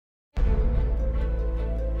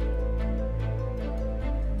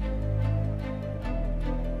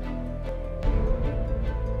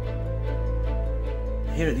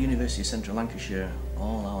Here at the University of Central Lancashire,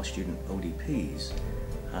 all our student ODPs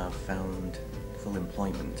have found full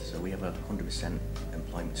employment, so we have 100%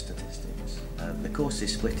 employment statistics. The course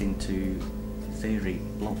is split into theory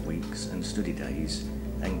block weeks and study days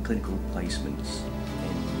and clinical placements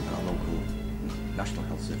in our local National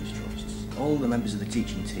Health Service trusts. All the members of the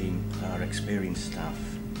teaching team are experienced staff,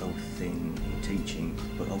 both in teaching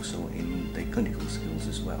but also in the clinical skills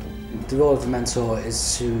as well. The role of the mentor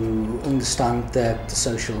is to understand the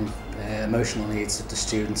social, emotional needs of the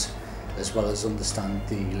student, as well as understand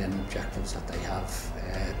the learning objectives that they have,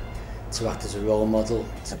 to act as a role model.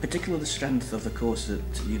 A particular strength of the course at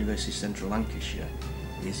University of Central Lancashire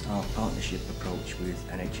is our partnership approach with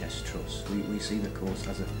NHS Trusts. We see the course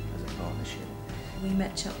as a partnership. We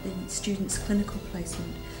match up the students' clinical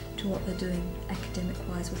placement to what they're doing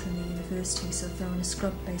academic-wise within the university. So if they're on a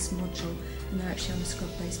scrub-based module and they're actually on a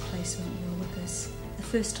scrub-based placement, you're with us. The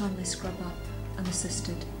first time they scrub up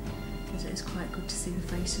unassisted, it's quite good to see the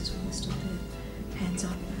faces when they stood there, hands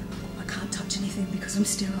up. I can't touch anything because I'm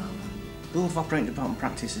sterile. The world of operating department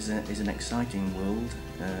practice is an exciting world.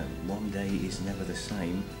 One day is never the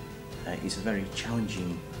same. It's a very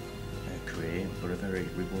challenging career, but a very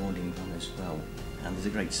rewarding one as well. And there's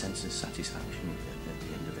a great sense of satisfaction at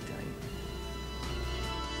the end of